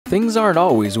Things aren't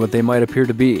always what they might appear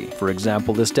to be. For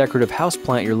example, this decorative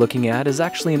houseplant you're looking at is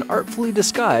actually an artfully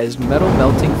disguised metal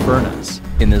melting furnace.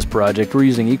 In this project, we're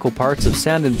using equal parts of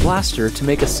sand and plaster to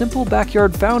make a simple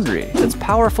backyard foundry that's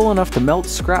powerful enough to melt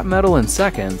scrap metal in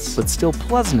seconds, but still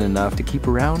pleasant enough to keep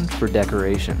around for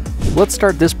decoration. Let's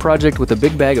start this project with a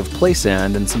big bag of play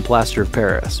sand and some plaster of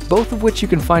Paris, both of which you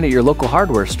can find at your local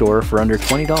hardware store for under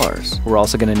 $20. We're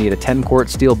also going to need a 10-quart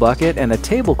steel bucket and a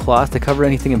tablecloth to cover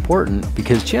anything important,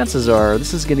 because chances are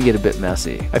this is going to get a bit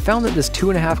messy. I found that this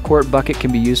 2.5-quart bucket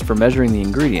can be used for measuring the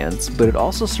ingredients, but it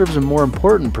also serves a more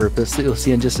important purpose that you'll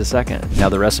see in just a second. Now,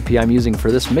 the recipe I'm using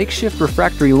for this makeshift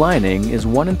refractory lining is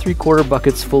 1 3/4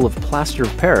 buckets full of plaster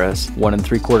of Paris, 1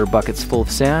 3/4 buckets full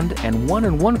of sand, and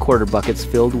 1 1/4 buckets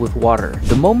filled with water.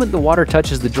 The moment the water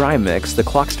touches the dry mix, the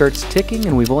clock starts ticking,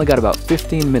 and we've only got about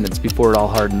 15 minutes before it all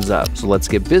hardens up. So let's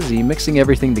get busy mixing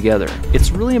everything together.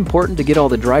 It's really important to get all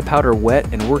the dry powder wet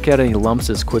and work out any lumps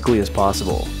as quickly as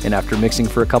possible. And after mixing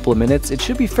for a couple of minutes, it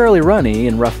should be fairly runny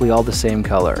and roughly all the same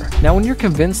color. Now, when you're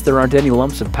convinced there aren't any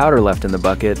lumps of powder left in the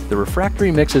bucket, the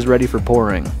refractory mix is ready for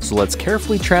pouring. So let's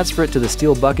carefully transfer it to the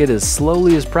steel bucket as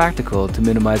slowly as practical to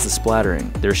minimize the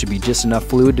splattering. There should be just enough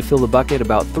fluid to fill the bucket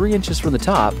about 3 inches from the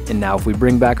top, and now if we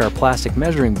bring back our plastic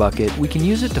measuring bucket, we can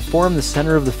use it to form the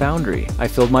center of the foundry. I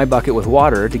filled my bucket with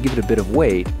water to give it a bit of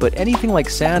weight, but anything like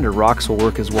sand or rocks will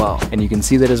work as well. And you can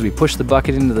see that as we push the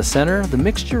bucket into the center, the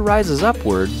mixture rises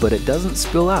upward, but it doesn't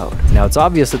spill out. Now, it's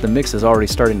obvious that the mix is already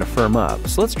starting to firm up,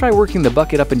 so let's try working the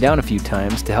bucket up and down a few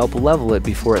times to help level it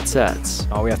before it sets.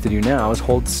 All we have to do now is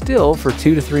hold still for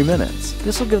 2 to 3 minutes.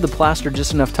 This will give the plaster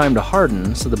just enough time to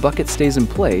harden so the bucket stays in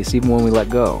place even when we let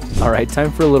go. Alright,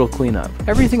 time for a little cleanup.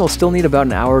 Everything will still need about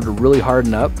an hour to really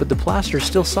harden up, but the plaster is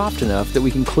still soft enough that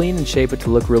we can clean and shape it to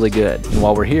look really good. And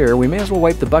while we're here, we may as well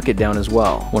wipe the bucket down as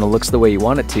well. When it looks the way you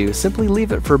want it to, simply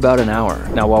leave it for about an hour.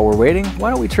 Now, while we're waiting, why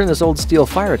don't we turn this old steel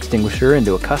fire extinguisher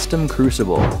into a custom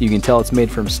crucible. You can tell it's made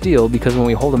from steel because when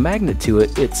we hold a magnet to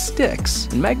it, it sticks,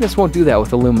 and magnets won't do that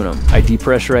with aluminum. I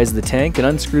depressurized the tank and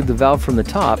unscrewed the valve from the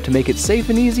top to make it safe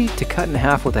and easy to cut in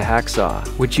half with a hacksaw,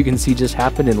 which you can see just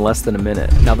happened in less than a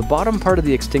minute. Now, the bottom part of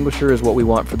the extinguisher is what we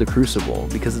want for the crucible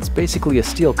because it's basically a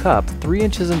steel cup 3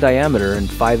 inches in diameter and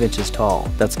 5 inches tall.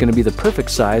 That's going to be the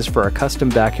perfect size for our custom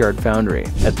backyard foundry.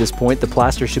 At this point, the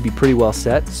plaster should be pretty well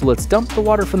set, so let's dump the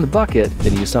water from the bucket,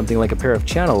 then use something like a pair of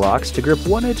channel locks to grip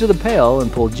one edge of the pail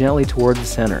and pull gently toward the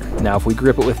center. Now, if we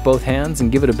grip it with both hands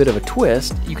and give it a bit of a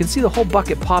twist, you can see the whole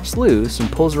bucket pops loose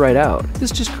and pulls right out.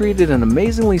 This just created an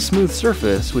amazingly smooth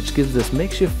surface, which gives this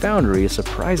makeshift foundry a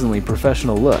surprisingly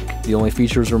professional look. The only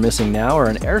features we're missing now are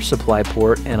an air supply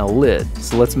port and a lid,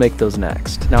 so let's make those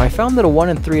next. Now, I found that a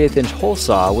 1 3/8 inch hole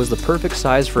saw was the perfect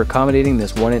size for accommodating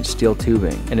this 1-inch steel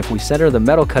tubing, and if we center the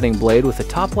metal cutting blade with the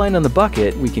top line on the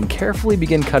bucket, we can carefully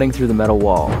begin cutting through the metal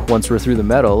wall. Once we're through the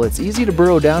metal, it's easy to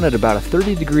burrow down at about a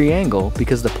 30-degree angle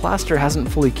because the plaster hasn't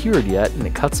fully cured yet and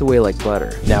it cuts away like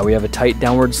butter. Now we have a tight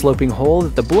downward sloping hole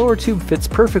that the blower tube fits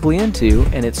perfectly into,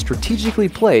 and it's strategically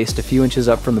placed a few inches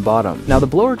up from the bottom. Now, the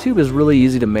blower tube is really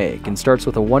easy to make and starts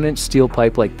with a 1-inch steel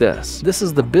pipe like this. This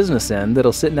is the business end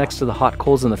that'll sit next to the hot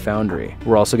coals in the foundry.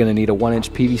 We're also going to need a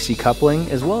 1-inch PVC coupling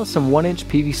as well as some 1-inch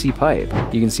PVC pipe.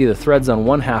 You can see the threads on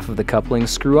one half of the coupling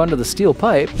screw onto the steel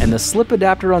pipe, and the slip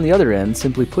adapter on the other end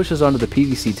simply pushes onto the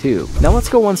PVC tube. Now let's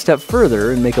go one step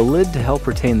further and make a lid to help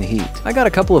retain the heat. I got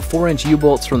a couple of 4-inch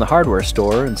U-bolts from the hardware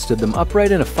store and stood them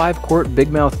upright in a 5-quart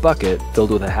big mouth bucket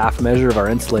filled with a half measure of our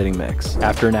insulating mix.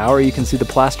 After an hour, you can see the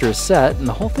plaster is set and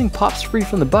the whole thing pops free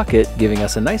from the bucket, giving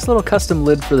us a nice little custom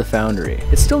lid for the foundry.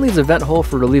 It still needs a vent hole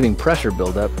for relieving pressure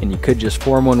buildup, and you could just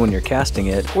form one when you're casting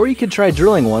it, or you could try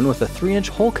drilling one with a 3-inch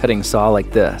hole cutting saw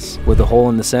like this. With a hole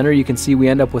in the center, you can see we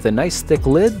end up with a nice thick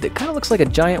lid that kind of looks like a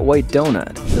giant white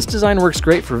donut. This design works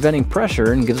great for venting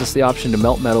pressure and gives us the option to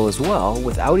melt metal as well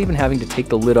without even having to take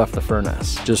the lid off the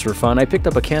furnace. Just for fun, I picked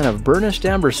up a can of burnished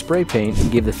amber spray paint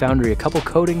and gave the foundry a couple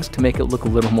coatings to make it look a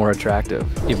little more attractive.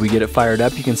 If we get it fired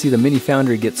up, you can see the mini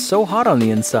foundry gets so hot on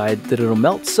the inside that it'll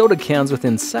melt soda cans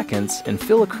within seconds and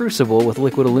fill a crucible with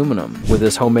liquid aluminum. With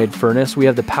this homemade furnace, we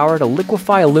have the power to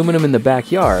liquefy aluminum in the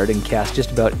backyard and cast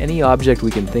just about any object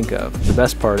we can think of. The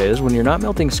best part is, when you're not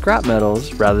melting scrap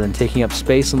metals, rather than taking up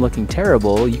space and looking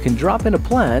terrible, you can drop in a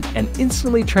plant and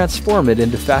instantly transform it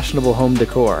into fashionable home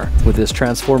decor. With this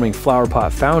transforming flower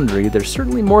pot foundry, there's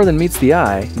certainly more than meets the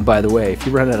eye. And by the way, if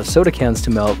you run out of soda cans to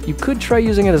melt, you could try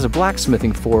using it as a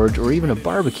blacksmithing forge or even a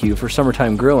barbecue for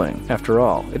summertime grilling. After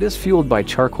all, it is fueled by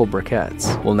charcoal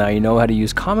briquettes. Well, now you know how to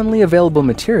use commonly available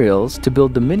materials to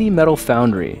build the mini metal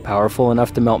foundry, powerful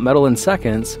enough to melt metal in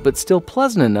seconds, but still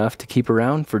pleasant enough to keep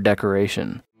around for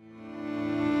decoration.